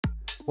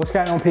What's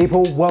going on,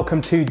 people?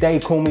 Welcome to They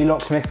Call Me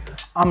Locksmith.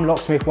 I'm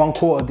Locksmith, one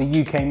quarter of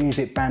the UK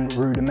music band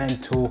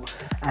Rudimental,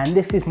 and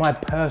this is my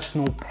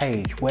personal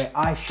page where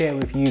I share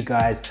with you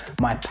guys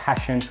my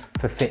passion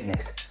for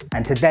fitness.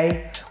 And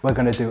today we're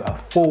going to do a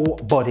full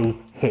body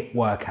HIIT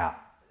workout.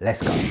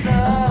 Let's go.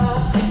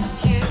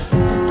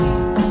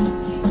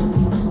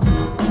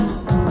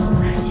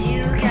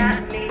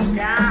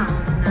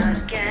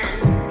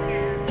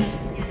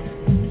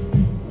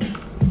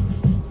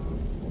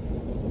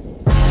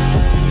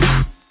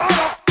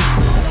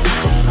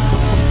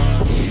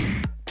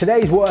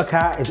 Today's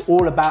workout is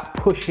all about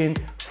pushing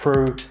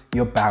through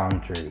your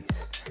boundaries.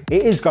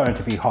 It is going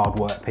to be hard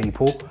work,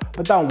 people,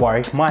 but don't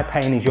worry, my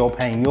pain is your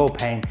pain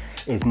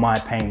is my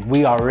pain.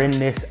 We are in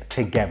this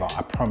together,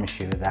 I promise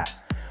you that.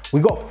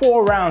 We've got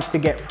 4 rounds to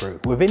get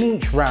through. Within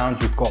each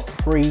round, you've got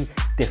 3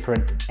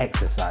 different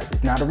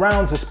exercises. Now, the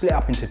rounds are split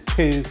up into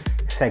 2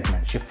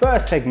 segments. Your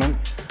first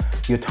segment,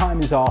 your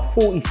timings are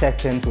 40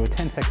 seconds or a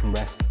 10-second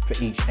rest for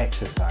each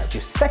exercise.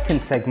 Your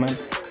second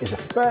segment is a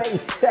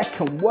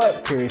 30-second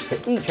work period for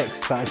each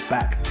exercise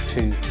back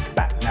to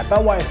back. Now,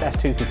 don't worry if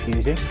that's too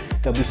confusing.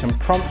 There'll be some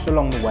prompts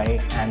along the way,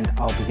 and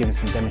I'll be giving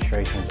some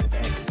demonstrations of the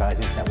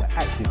exercises that we're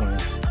actually going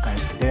to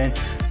be doing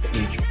for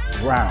each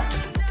round.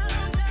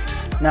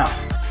 Now,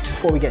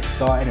 before we get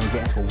started and we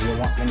get into a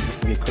warm-up, let me just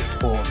give you a quick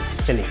tour of the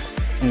facilities.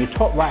 On your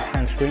top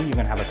right-hand screen, you're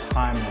going to have a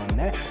timer on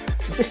there,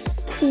 so just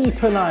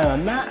keep an eye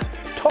on that.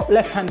 Top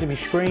left hand of your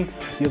screen,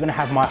 you're going to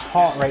have my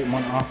heart rate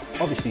monitor,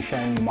 obviously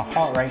showing you my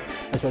heart rate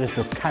as well as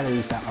the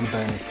calories that I'm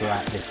burning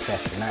throughout this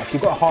session. Now, if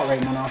you've got a heart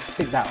rate monitor,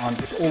 stick that on.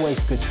 It's always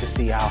good to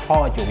see how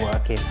hard you're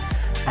working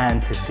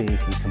and to see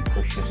if you can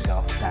push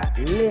yourself that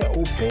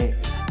little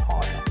bit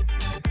harder.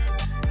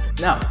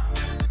 Now,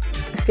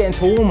 let's get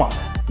into a warm up.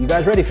 You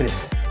guys ready for this?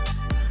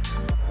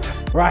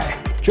 Right,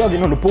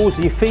 jogging on the balls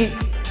of your feet,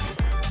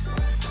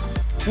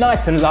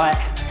 nice and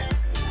light,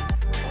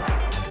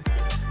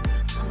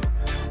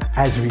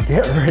 as we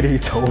get ready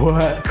to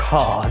work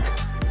hard.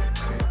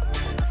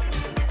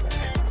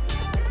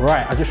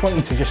 Right, I just want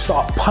you to just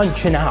start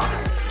punching out.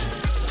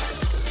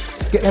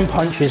 Get them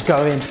punches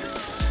going,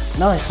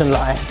 nice and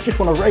light. Just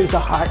want to raise the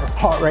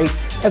heart rate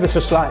ever so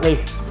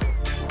slightly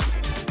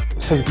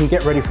so we can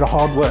get ready for the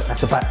hard work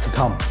that's about to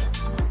come.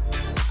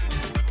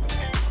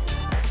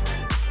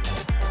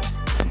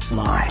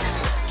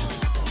 Nice.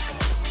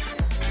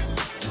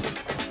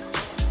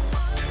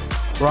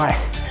 Right,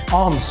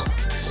 arms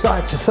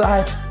side to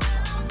side.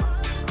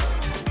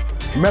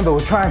 Remember, we're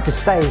trying to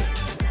stay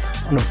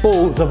on the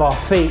balls of our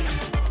feet.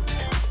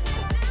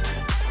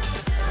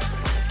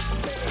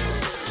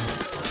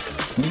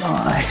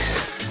 Nice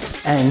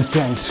and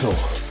gentle.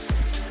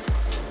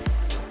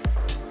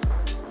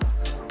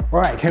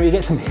 Right, can we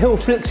get some heel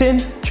flicks in?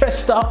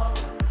 Chest up,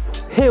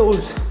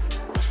 heels,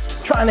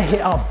 trying to hit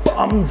our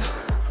bums.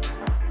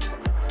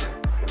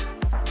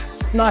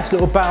 Nice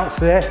little bounce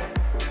there.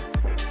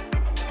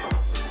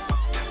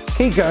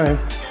 Keep going.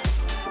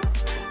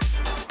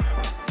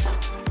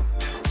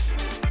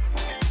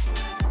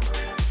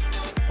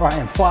 Right,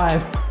 in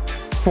 5,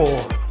 4,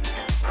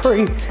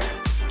 3,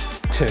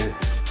 2,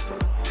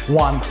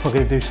 1. We're going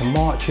to do some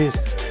marches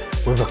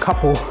with a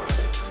couple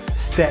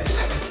steps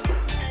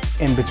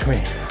in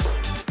between.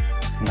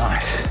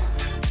 Nice.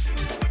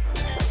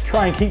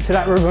 Try and keep to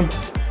that rhythm.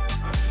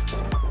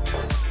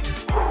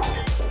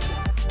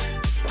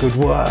 Good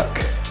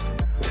work.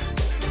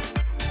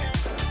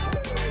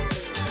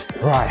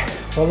 Right,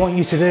 what I want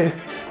you to do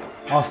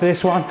after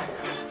this one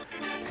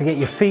is to get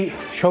your feet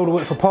shoulder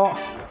width apart.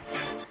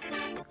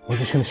 We're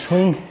just going to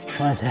swing,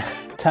 trying to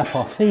tap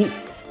our feet,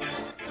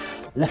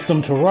 left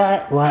onto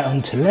right, right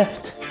onto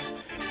left.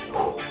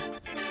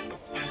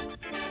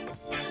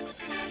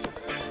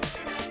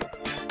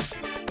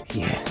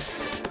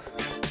 Yes,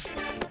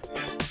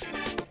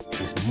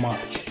 this is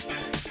much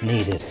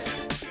needed.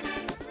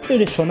 Do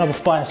this for another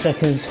 5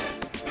 seconds.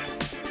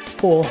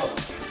 4,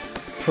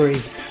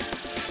 3,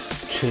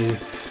 2,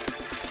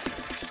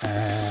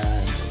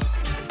 and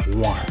 1.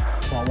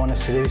 What I want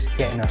us to do is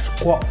get in a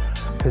squat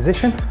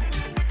position.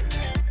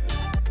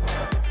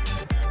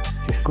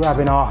 Just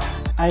grabbing our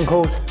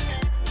ankles,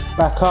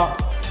 back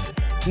up,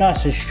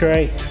 nice and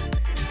straight,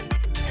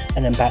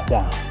 and then back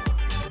down.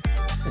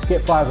 Let's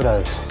get 5 of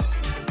those.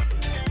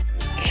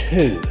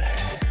 2,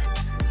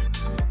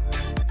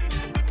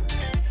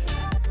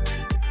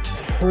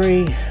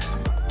 3,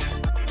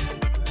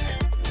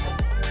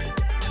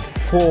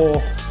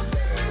 4,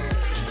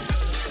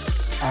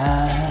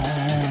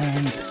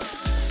 and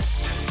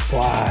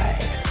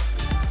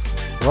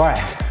 5.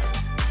 Right,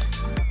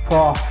 for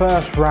our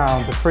first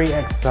round, the 3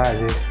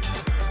 exercises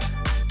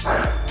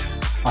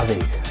are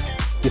these.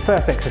 Your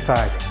first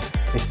exercise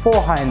is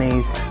 4 high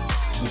knees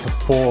into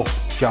 4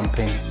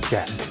 jumping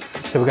jacks.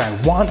 So we're going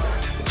 1,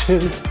 2,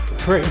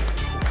 3,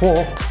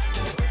 4,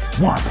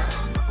 1,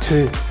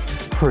 2,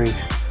 3,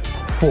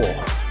 4.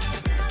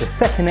 The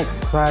second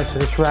exercise for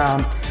this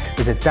round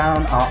is a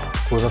down up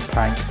with a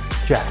plank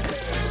jack.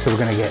 So we're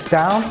going to get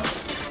down,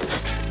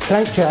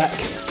 plank jack,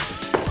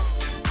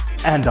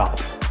 and up.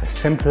 As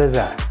simple as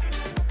that.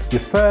 Your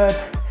third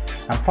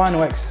And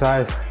final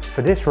exercise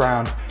for this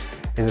round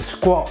is a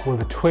squat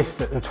with a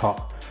twist at the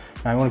top.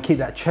 Now you want to keep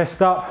that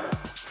chest up,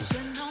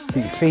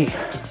 keep your feet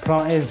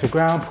planted into the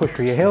ground, push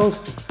through your heels,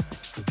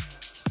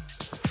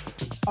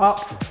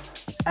 up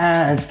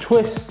and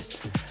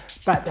twist,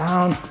 back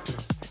down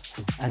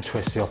and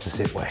twist the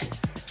opposite way.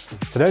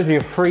 So those are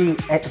your 3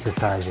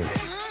 exercises,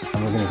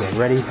 and we're going to get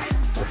ready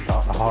to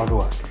start the hard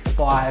work.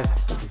 5,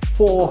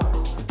 4,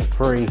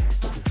 3,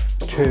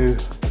 2,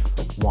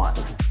 1.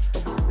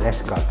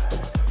 Let's go.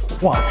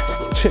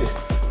 1, 2,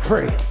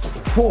 3,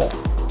 4.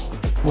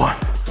 1,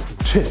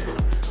 2,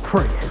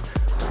 3,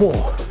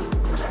 4.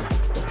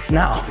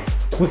 Now,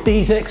 with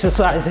these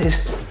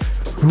exercises,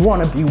 you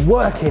want to be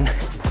working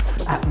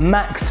at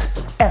max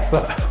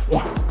effort.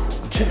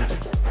 1, 2,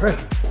 3,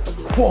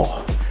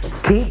 4.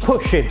 Keep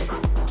pushing.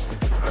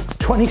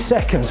 20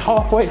 seconds,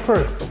 halfway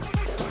through.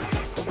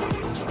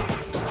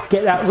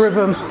 Get that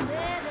rhythm.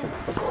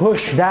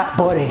 Push that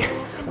body.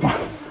 1,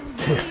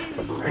 2,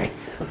 3,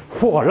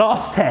 4.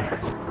 Last 10.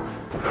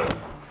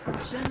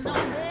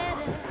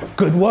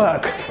 Good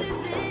work.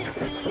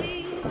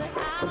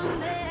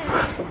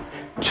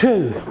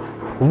 2,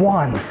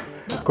 1.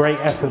 Great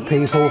effort,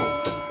 people.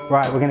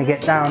 Right, we're gonna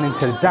get down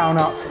into the down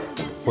up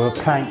with a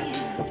plank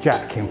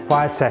jack in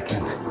 5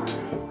 seconds.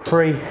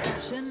 3,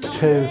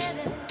 2,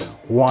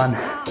 1.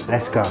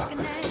 Let's go.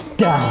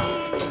 Down,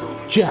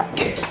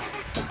 jack,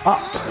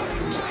 up.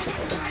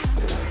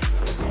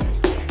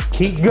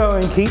 Keep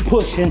going, keep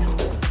pushing.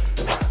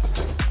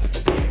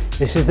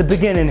 This is the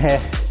beginning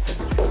here.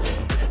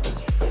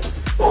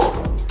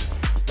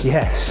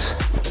 Yes.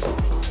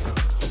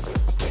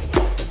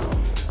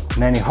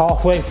 Nearly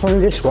halfway through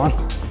this one.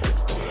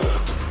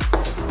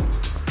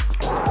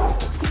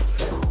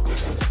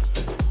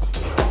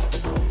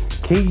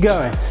 Keep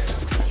going.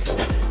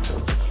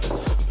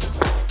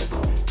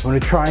 You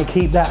want to try and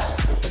keep that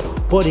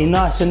body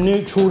nice and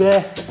neutral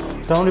there.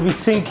 Don't want to be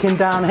sinking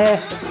down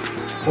here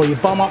or your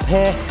bum up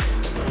here.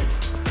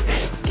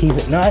 Keep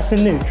it nice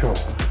and neutral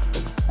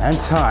and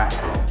tight.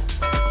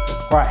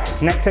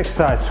 Right, next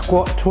exercise,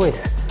 squat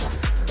twist.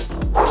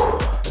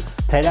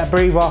 Take that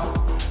breather.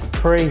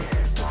 3,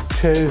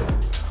 2,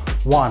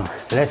 1.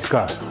 Let's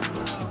go.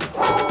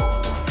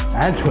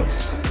 And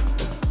twist.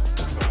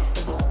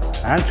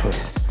 And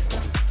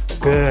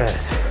twist. Good.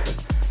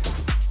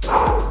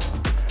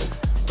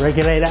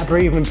 Regulate that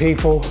breathing,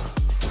 people.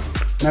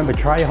 Remember,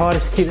 try your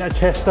hardest to keep that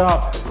chest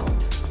up.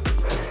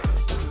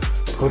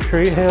 Push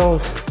through your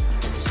heels.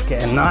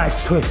 Get a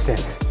nice twist in.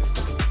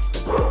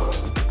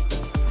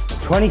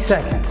 20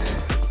 seconds.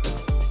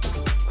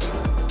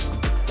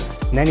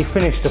 And then you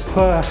finish the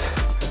first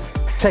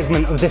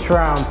segment of this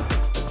round.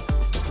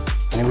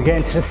 And then we get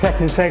into the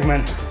second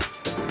segment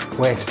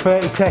where it's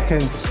 30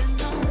 seconds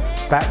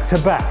back to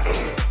back.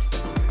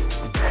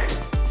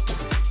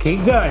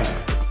 Keep going.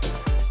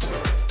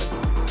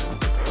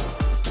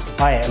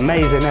 Oh yeah,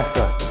 amazing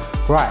effort.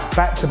 Right,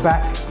 back to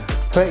back,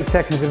 30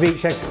 seconds of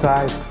each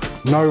exercise,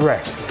 no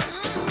rest.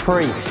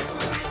 3,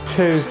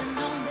 2,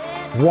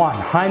 1,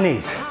 high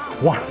knees.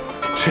 1,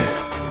 2,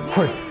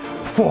 3,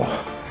 4.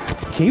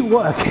 Keep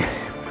working.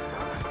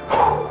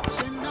 1,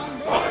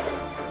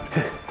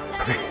 2,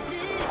 3,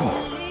 4.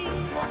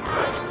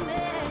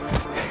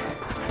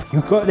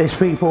 You got this,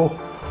 people.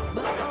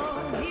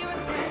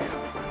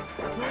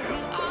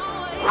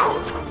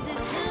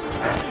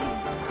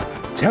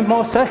 10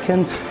 more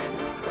seconds.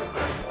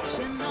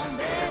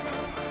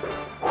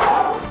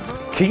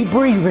 Keep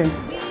breathing.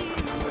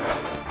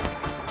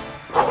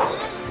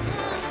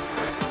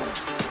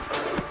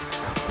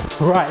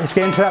 Right, let's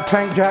get into that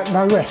plank jack,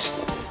 no rest.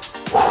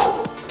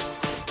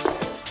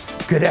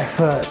 Good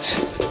effort.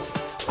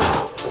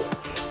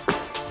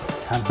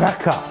 And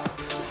back up.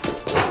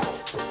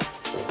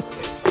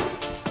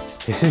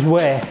 This is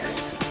where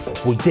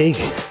we dig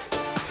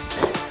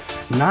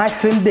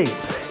nice and deep.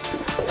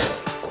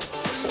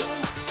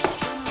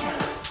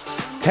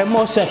 10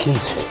 more seconds.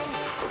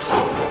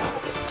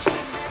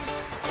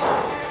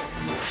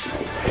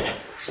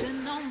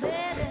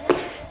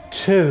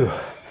 2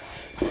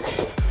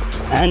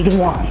 and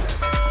 1. All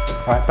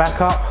right,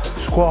 back up,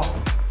 squat,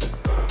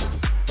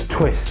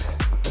 twist.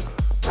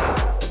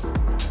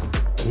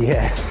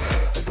 Yes.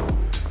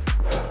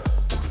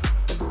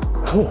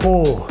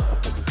 Oh,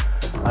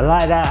 I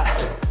like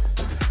that.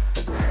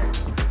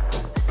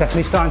 It's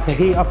definitely starting to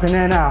heat up in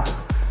there now.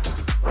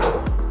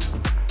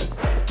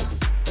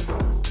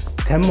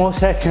 10 more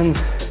seconds.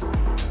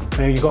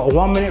 Then you've got a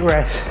 1 minute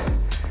rest.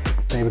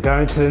 Then we're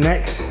going to the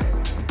next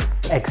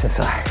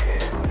exercise.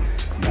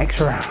 Next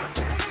round.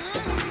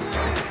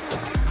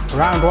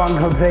 Round 1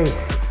 complete.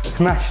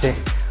 Smashed it.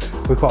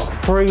 We've got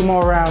 3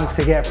 more rounds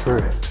to get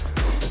through.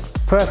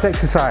 First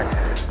exercise,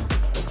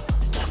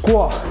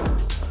 squat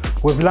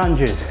with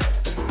lunges.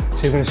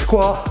 So you're going to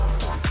squat,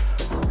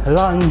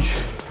 lunge,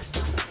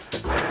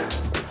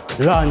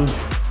 lunge,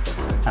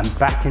 and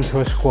back into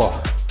a squat.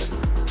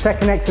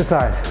 Second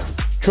exercise,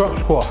 drop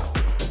squat.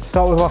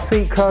 Start with our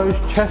feet closed,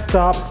 chest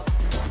up,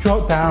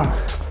 drop down.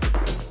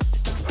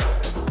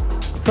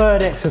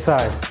 Third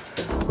exercise,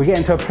 we get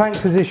into a plank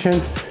position,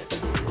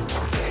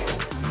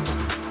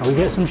 and we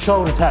get some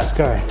shoulder taps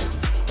going.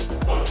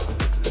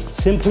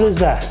 Simple as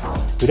that.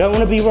 We don't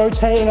want to be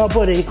rotating our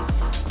body.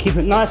 Keep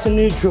it nice and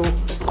neutral,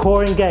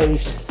 core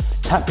engaged,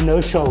 tapping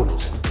those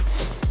shoulders.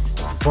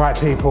 Right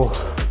people,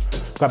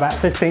 got about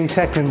 15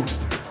 seconds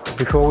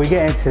before we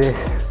get into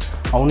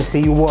this. I want to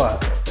see you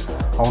work.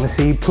 I want to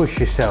see you push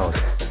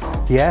yourselves.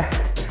 Yeah?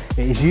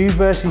 It is you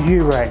versus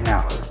you right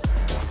now.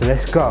 So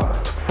let's go.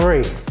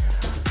 3,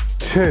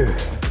 2,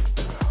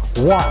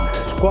 1.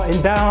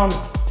 Squatting down,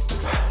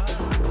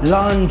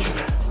 lunge,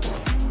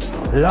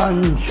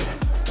 lunge,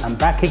 and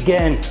back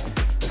again.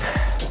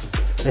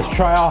 Let's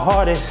try our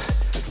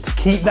hardest to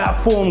keep that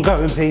form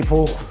going,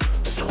 people.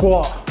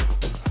 Squat,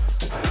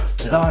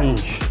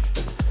 lunge,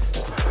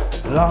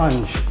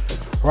 lunge.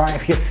 Right,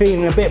 if you're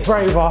feeling a bit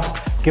braver,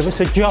 give us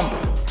a jump.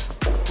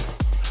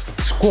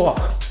 Squat.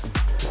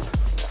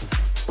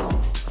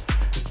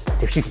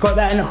 If you've got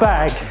that in the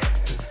bag,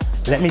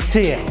 let me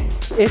see it.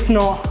 If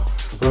not,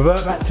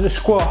 revert back to the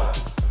squat,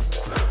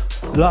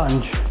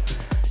 lunge,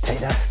 take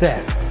that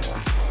step.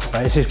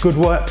 Right, this is good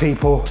work,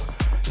 people.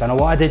 Don't know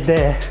what I did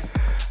there,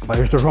 but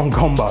it was the wrong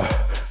combo.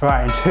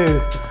 Right, in 2,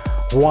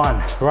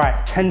 1.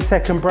 Right,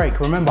 10-second break.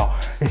 Remember,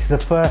 this is the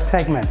first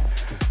segment.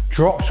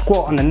 Drop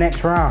squat on the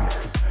next round.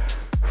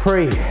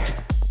 3,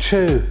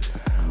 2,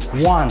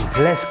 1.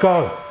 Let's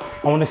go.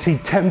 I want to see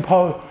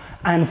tempo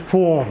and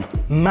form.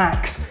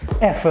 Max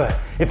effort.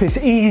 If it's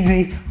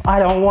easy, I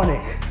don't want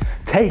it.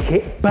 Take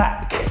it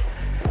back.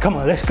 Come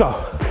on, let's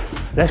go.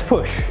 Let's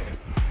push.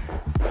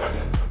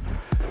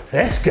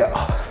 Let's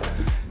go.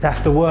 That's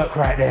the work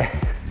right there.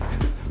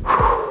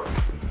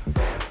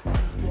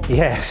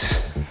 Yes.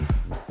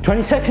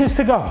 20 seconds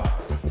to go.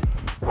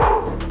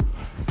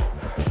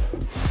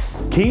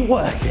 Keep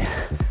working.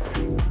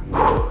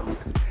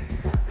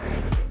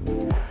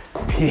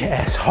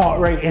 Yes, heart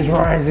rate is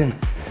rising.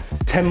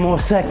 10 more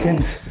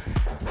seconds.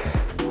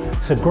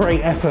 It's a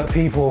great effort,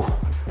 people.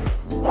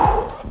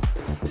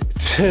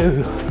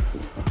 2,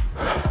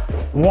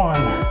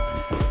 1.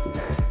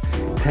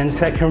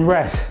 10-second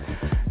rest.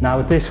 Now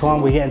with this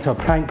one, we get into a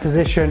plank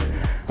position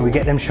and we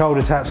get them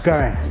shoulder taps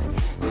going.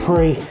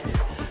 3,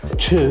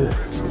 2,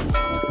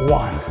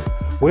 1.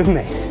 With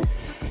me.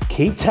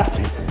 Keep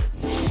tapping.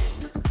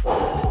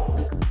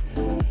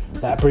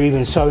 That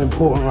breathing is so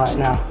important right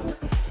now.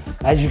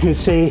 As you can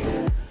see,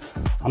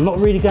 I'm not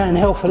really going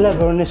hell for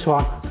leather on this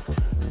one.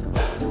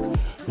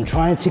 I'm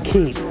trying to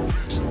keep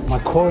my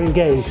core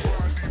engaged.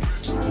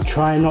 I'm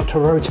trying not to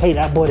rotate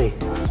that body.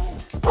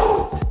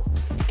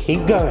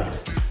 Keep going.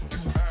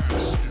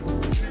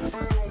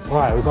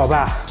 Right, we've got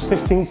about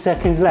 15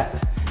 seconds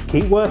left.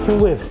 Keep working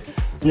with.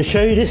 I'm going to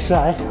show you this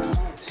side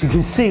so you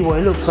can see what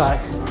it looks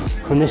like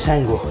from this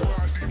angle.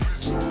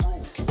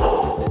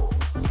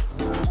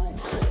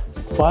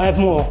 5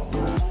 more.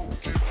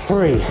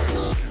 3,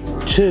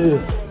 2,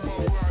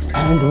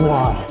 and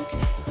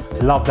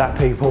 1. Love that,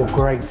 people.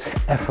 Great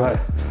effort.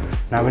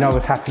 Now we know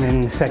what's happening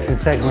in the second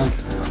segment.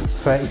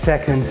 30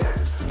 seconds.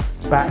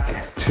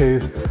 Back to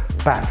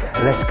back.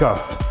 Let's go.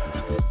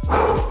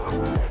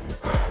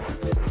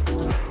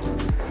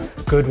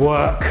 Good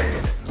work.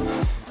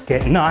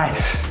 Get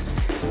nice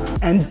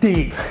and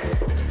deep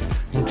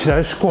into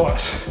those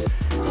squats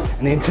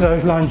and into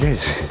those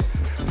lunges.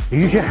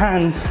 Use your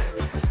hands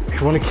if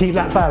you want to keep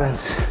that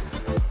balance.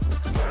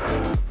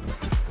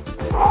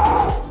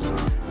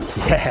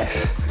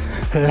 Yes,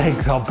 the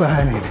legs are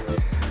burning.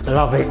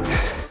 Love it.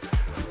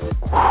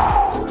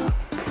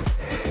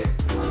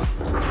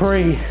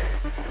 3,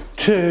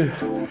 2,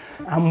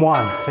 and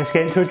 1. Let's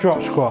get into a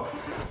drop squat.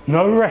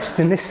 No rest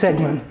in this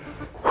segment.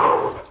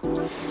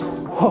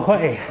 Oh,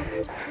 wait.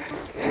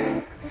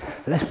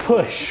 Let's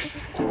push.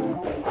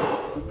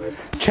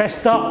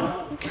 Chest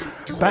up,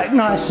 back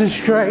nice and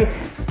straight.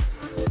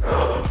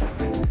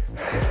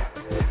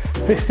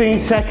 15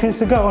 seconds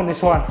to go on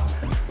this one.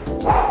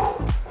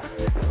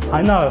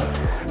 I know,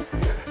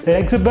 the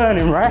legs are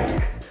burning, right?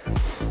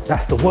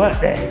 That's the work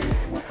there.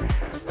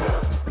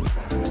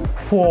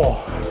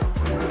 4,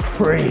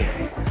 3,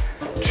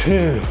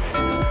 2,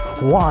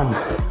 1.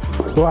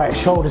 Right,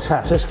 shoulder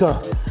taps, let's go.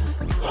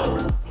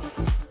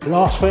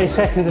 Last 30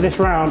 seconds of this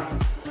round.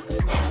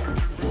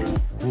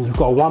 And you've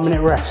got a 1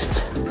 minute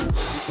rest.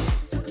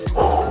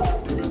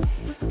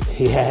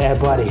 Yeah,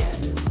 buddy.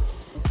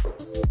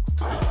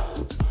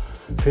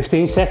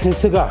 15 seconds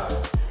to go.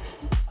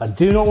 I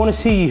do not want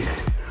to see you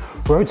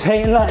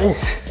rotating like this.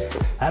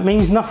 That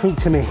means nothing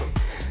to me.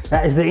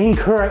 That is the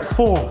incorrect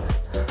form.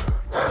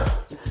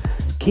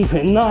 Keep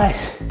it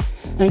nice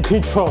and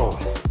controlled.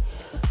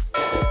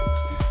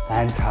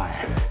 And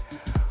time.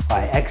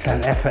 Right,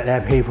 excellent effort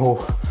there,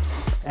 people.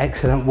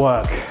 Excellent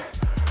work.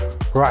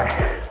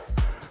 Right,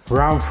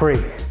 round 3.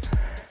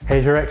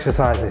 Here's your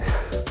exercises.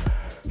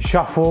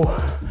 Shuffle,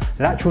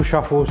 lateral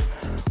shuffles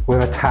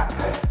with a tap.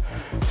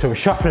 So we're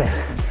shuffling,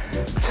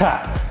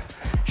 tap,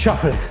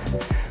 shuffling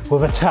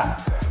with a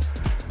tap.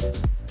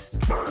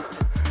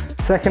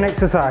 Second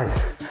exercise,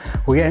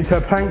 we get into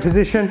a plank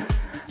position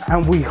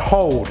and we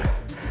hold.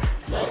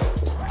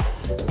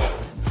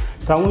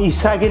 Don't want you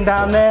sagging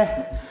down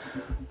there.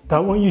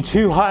 Don't want you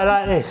too high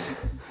like this.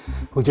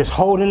 We're just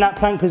holding that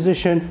plank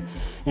position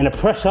in a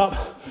press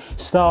up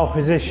style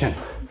position.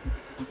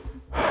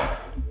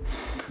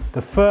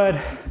 The third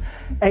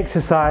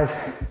exercise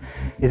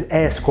is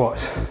air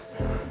squats.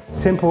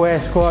 Simple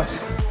air squats,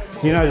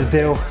 you know the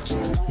deal.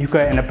 You've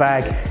got it in a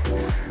bag.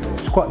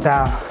 Squat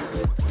down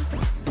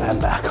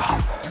and back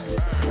up.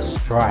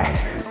 Right,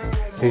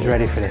 who's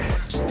ready for this?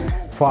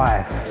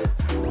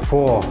 5,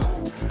 4,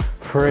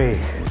 3,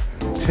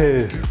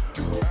 2,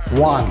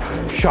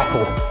 1.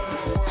 Shuffle,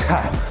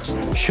 tap,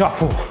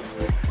 shuffle,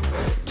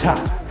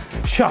 tap,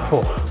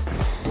 shuffle.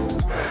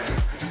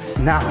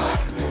 Now,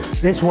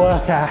 this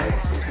workout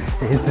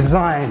is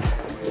designed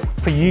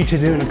for you to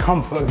do in the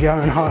comfort of your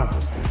own home.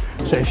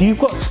 So if you've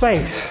got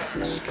space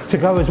to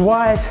go as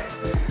wide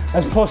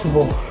as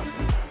possible,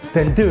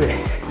 then do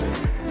it.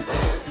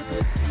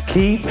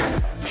 Keep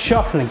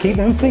shuffling, keep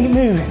them feet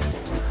moving.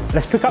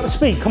 Let's pick up the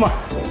speed, come on.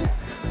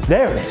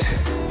 There it is.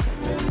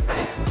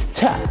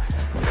 Tap,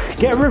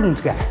 get a rhythm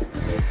together.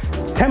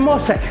 10 more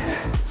seconds.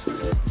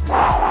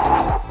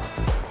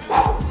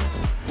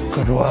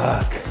 Good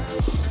work.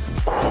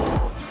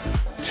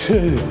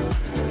 2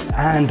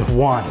 and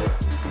 1.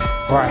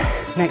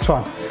 Right, next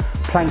one.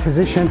 Plank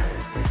position,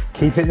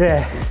 keep it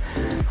there.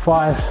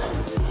 5,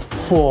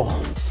 4,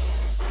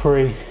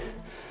 3,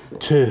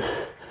 2,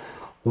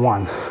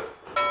 1.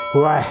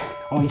 Right,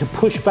 I want you to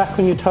push back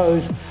on your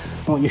toes.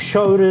 I want your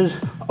shoulders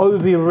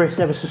over your wrists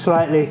ever so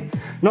slightly.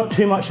 Not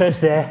too much so it's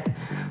there,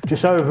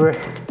 just over it.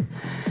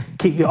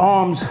 Keep your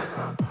arms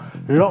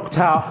locked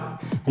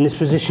out in this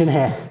position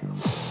here.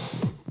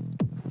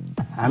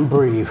 And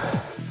breathe.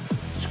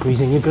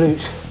 Squeezing your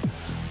glutes,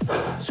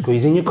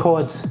 squeezing your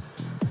quads.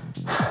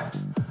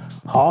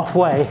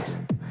 Halfway,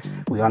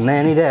 we are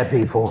nearly there,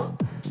 people.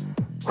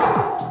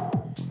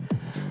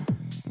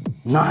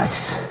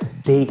 Nice,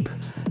 deep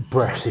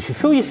breaths. If you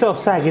feel yourself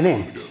sagging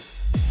in,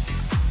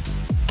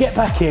 get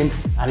back in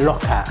and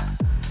lock out.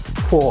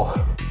 4,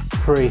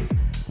 3,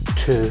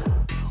 2,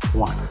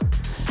 1.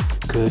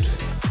 Good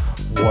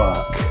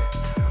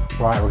work.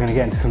 Right, we're gonna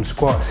get into some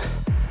squats.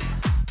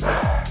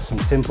 Some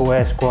simple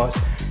air squats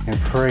in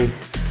 3,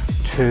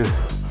 2,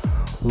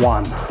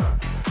 1.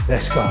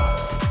 Let's go.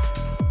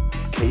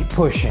 Keep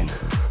pushing.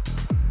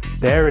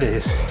 There it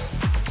is.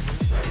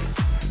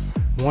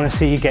 I want to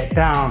see you get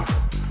down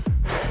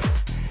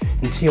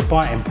into your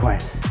biting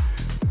point.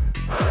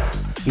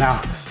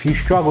 Now, if you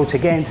struggle to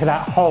get into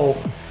that hole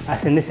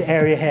that's in this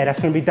area here, that's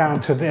going to be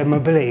down to a bit of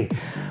mobility.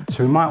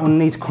 So we might want to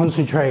need to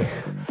concentrate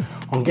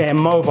on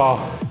getting mobile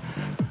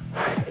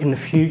in the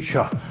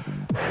future.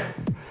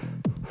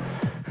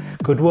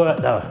 Good work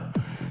though.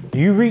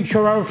 You reach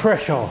your own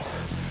threshold,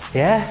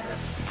 yeah?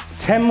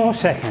 10 more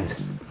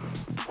seconds.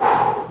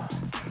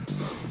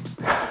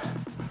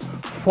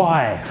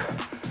 5,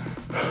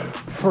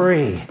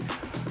 3,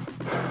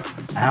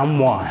 and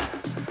 1.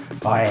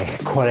 Aye,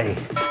 quality.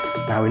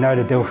 Now we know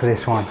the deal for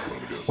this one.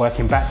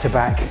 Working back to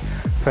back,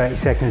 30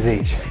 seconds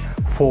each.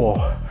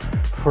 4,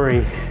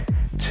 3,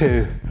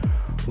 2,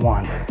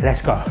 1.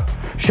 Let's go.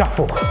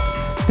 Shuffle,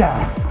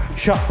 down,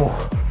 shuffle,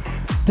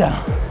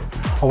 down.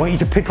 I want you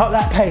to pick up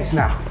that pace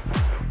now.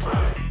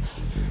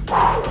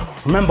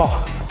 Remember,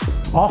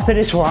 after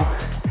this one,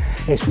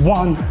 it's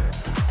one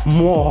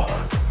more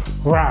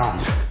round.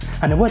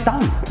 And then we're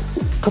done.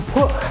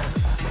 Kaput.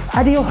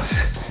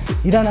 Adios.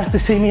 You don't have to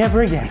see me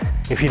ever again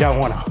if you don't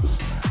wanna.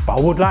 But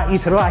I would like you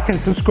to like and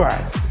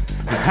subscribe.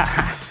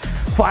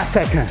 5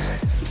 seconds.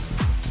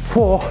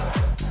 4,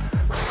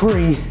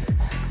 3,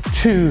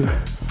 2,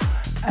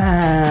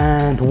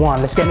 and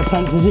 1. Let's get in the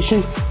plank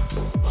position.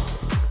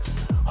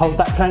 Hold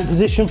that plank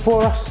position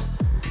for us.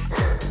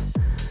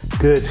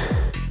 Good.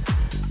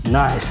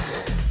 Nice.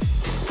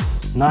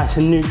 Nice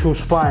and neutral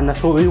spine,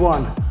 that's what we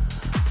want.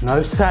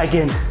 No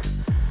sagging,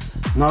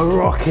 no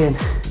rocking.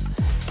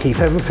 Keep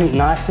everything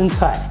nice and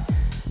tight.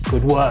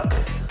 Good work.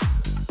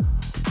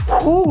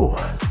 Whew.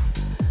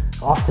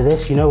 After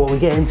this, you know what we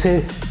get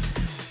into?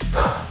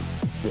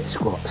 Bit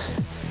squats.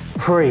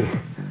 3,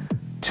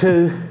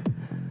 2,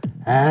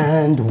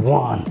 and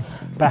 1.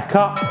 Back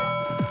up,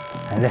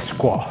 and let's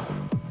squat.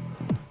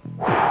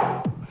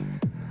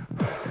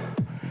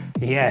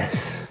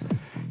 Yes.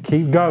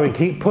 Keep going,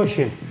 keep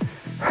pushing.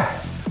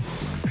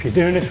 If you're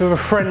doing this with a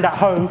friend at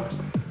home,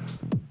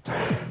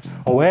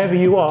 or wherever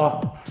you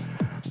are,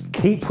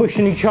 keep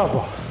pushing each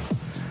other.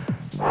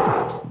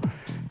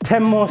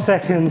 10 more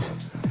seconds,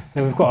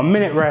 then we've got a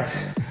minute rest,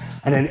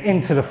 and then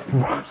into the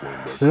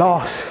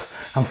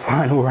last and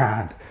final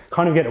round.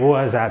 Can't even get the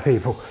words out,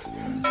 people.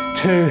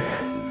 2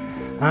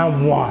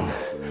 and 1.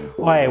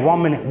 Oi,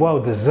 1 minute, well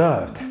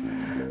deserved.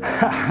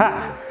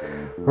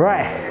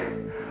 Right,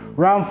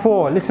 round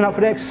 4. Listen up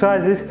for the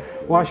exercises.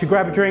 Whilst you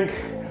grab a drink,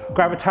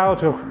 grab a towel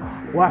to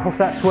wipe off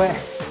that sweat.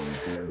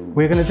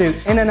 We're gonna do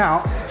in and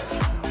out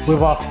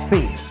with our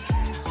feet.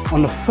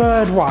 On the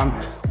third one,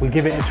 we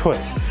give it a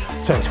twist.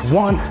 So it's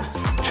 1,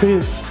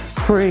 2,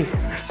 3,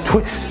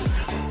 twist.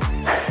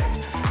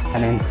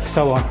 And then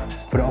so on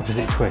for the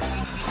opposite twist.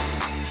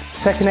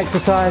 Second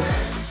exercise,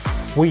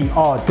 we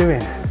are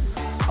doing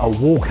a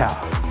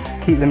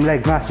walkout. Keep them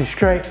legs nice and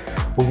straight.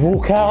 We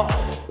walk out,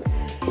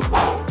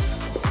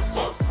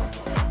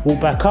 walk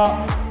back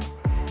up,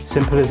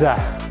 simple as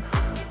that.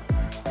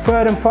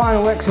 Third and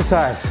final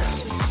exercise.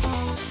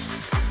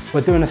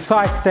 We're doing a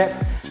side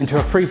step into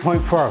a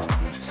 3-point throw.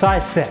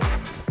 Side step,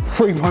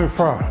 3-point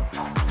throw.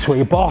 That's where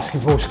your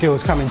basketball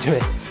skills come into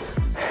it.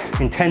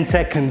 In 10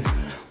 seconds,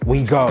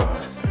 we go.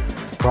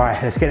 Right,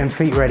 let's get them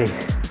feet ready.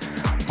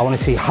 I want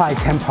to see high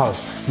tempo,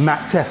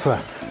 max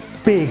effort,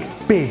 big,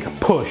 big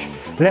push.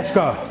 Let's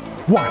go.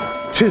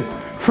 1, 2,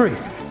 3,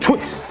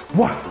 twist.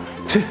 1,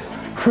 2,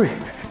 3,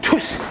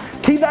 twist.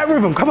 Keep that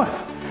rhythm, come on.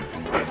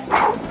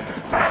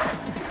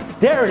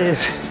 There it is.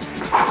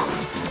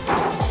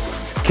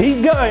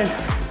 Keep going.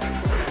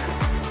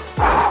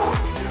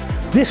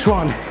 This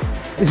one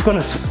is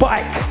gonna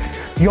spike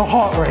your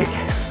heart rate.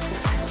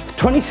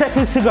 20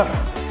 seconds to go.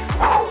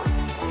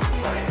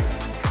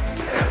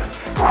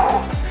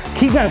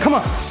 Keep going, come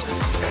on.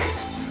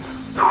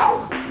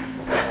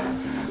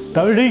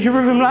 Don't lose your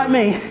rhythm like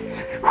me.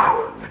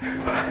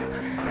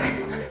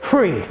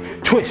 3,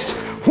 twist.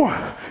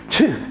 1,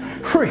 2,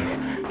 3,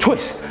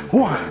 twist.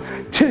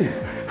 1, 2,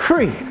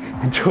 3,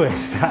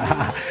 twist.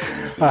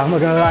 I'm not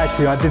gonna lie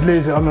to you, I did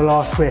lose it on the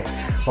last bit,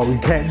 but we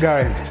kept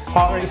going.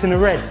 Heart rate's in the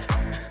red.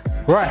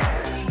 Right,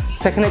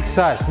 second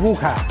exercise,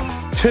 walk out.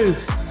 2,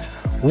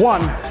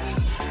 1,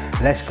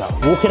 let's go.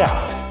 Walk it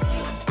out.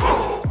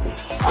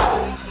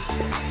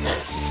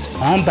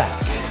 And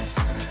back.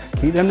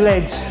 Keep them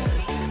legs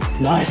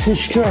nice and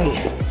straight.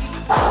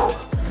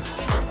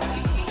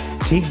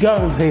 Keep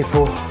going,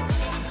 people.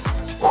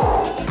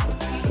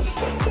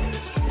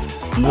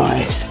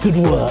 Nice, good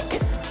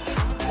work.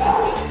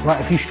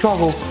 Right, if you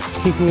struggle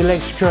keeping your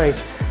legs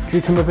straight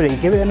due to mobility,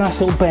 give it a nice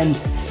little bend,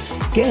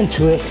 get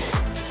into it,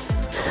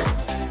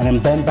 and then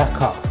bend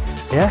back up,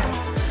 yeah?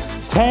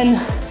 10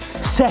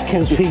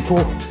 seconds,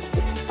 people.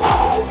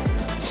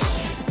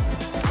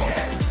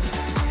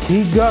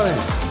 Keep going.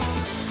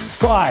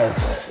 5,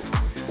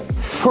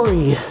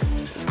 3,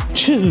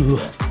 2,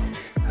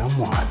 and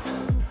 1.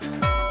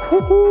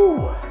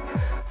 Woohoo!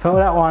 Felt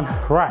that one.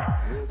 Right,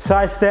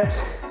 side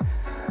steps,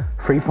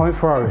 3-point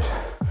throws.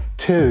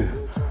 2,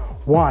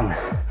 1,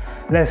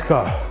 let's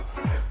go.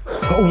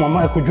 Got all my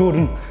Michael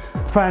Jordan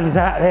fans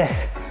out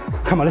there.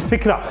 Come on, let's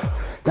pick it up.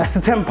 That's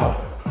the tempo.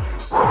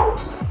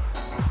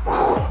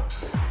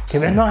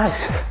 Give it a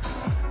nice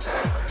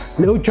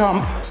little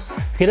jump.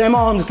 Get them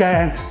arms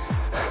going.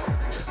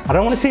 I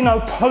don't want to see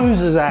no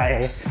posers out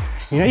here.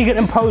 You know, you get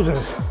them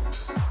posers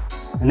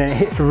and then it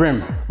hits the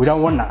rim. We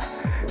don't want that.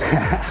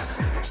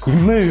 You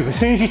move. As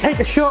soon as you take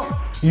the shot,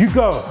 you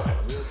go.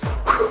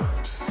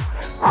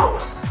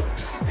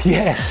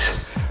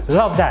 Yes,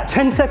 love that.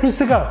 10 seconds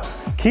to go.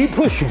 Keep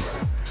pushing.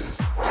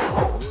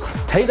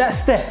 Take that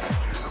step.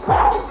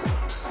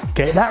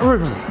 Get that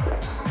rhythm.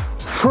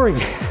 3,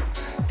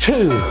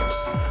 2,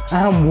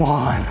 and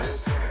 1.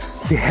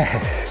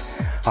 Yes,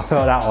 I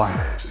felt that one.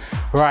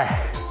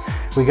 Right,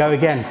 we go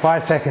again.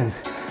 5 seconds.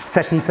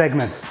 Second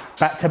segment,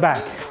 back to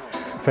back.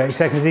 30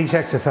 seconds each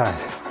exercise.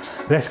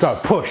 Let's go.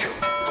 Push.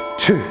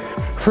 2,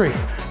 3,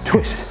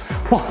 twist.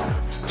 1,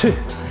 2,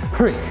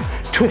 3,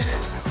 twist.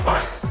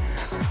 1.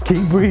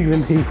 Keep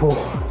breathing, people.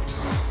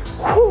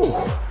 Whew,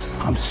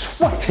 I'm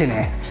sweating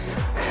here.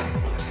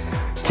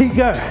 Keep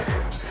going.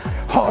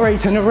 Heart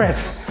rate's in the red.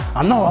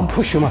 I know I'm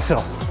pushing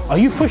myself. Are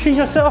you pushing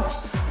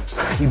yourself?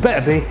 You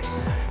better be.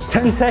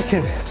 10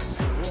 seconds.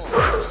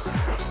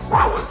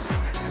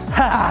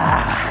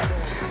 Ah,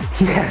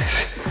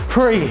 yes.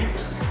 3,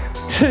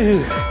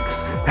 2,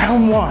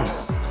 and 1.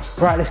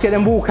 Right, let's get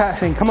them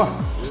walkouts in. Come on,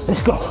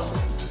 let's go.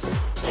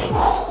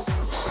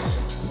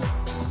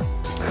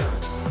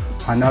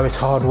 I know it's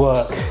hard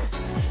work.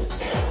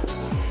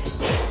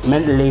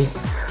 Mentally,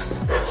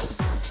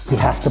 you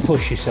have to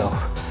push yourself.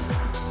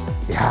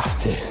 You have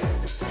to.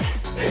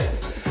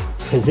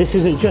 Because this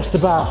isn't just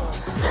about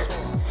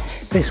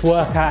this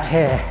workout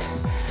here.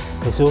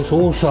 It's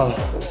also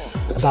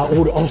about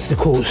all the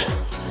obstacles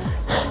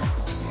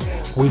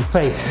we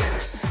face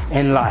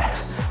in life.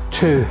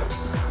 2,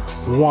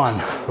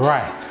 1,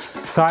 right.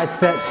 Side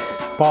steps,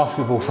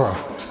 basketball throw.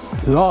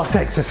 Last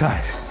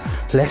exercise,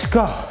 let's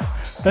go.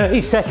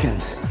 30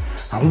 seconds,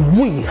 and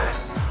we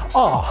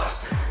are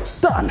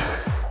done.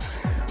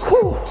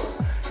 Whew.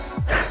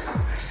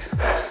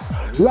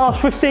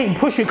 Last 15,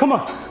 push it, come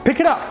on, pick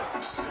it up.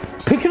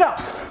 Pick it up.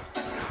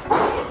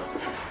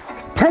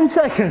 10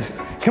 seconds,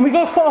 can we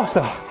go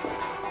faster?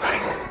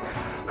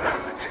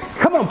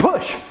 Come on,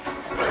 push.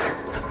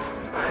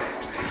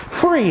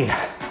 3,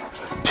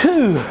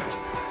 2,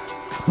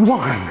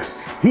 1,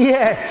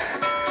 yes.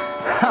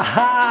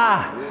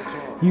 Haha.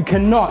 You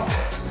cannot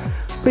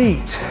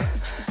beat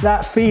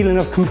that feeling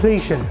of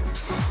completion,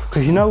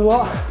 because you know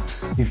what?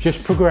 You've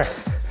just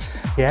progressed,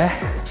 yeah?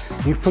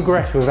 You've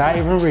progressed without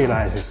even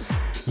realizing.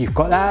 You've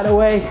got that out of the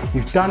way,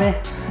 you've done it.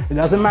 It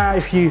doesn't matter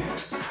if you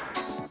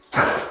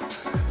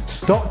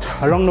stopped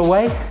along the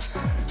way,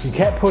 you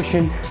kept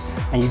pushing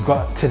and you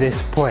got to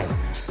this point.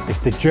 It's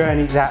the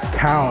journey that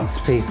counts,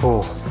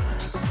 people.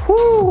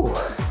 Woo!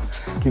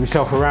 Give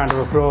yourself a round of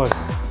applause.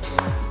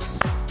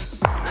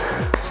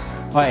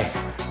 Oi,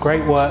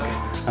 great work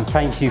and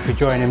thank you for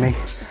joining me.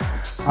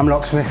 I'm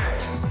Locksmith.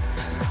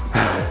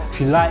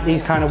 If you like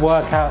these kind of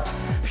workouts,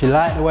 if you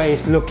like the way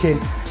it's looking,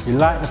 you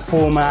like the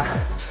format,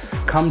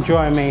 come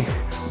join me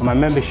on my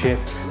membership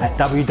at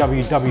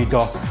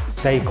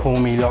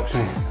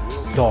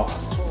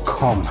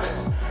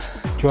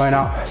www.theycallmelocksmith.com. Join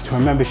up to a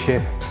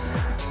membership,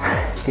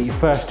 get your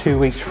first 2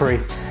 weeks free,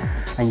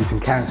 and you can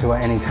cancel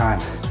at any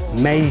time.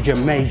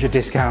 Major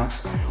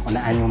discounts on the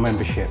annual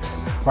membership.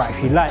 Right,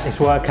 if you like this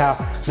workout,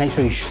 make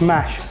sure you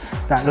smash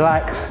that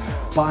like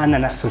button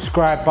and that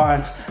subscribe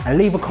button and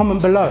leave a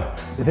comment below.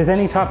 If there's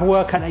any type of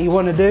workout that you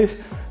want to do,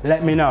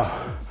 let me know.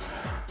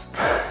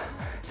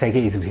 Take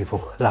it easy,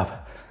 people. Love.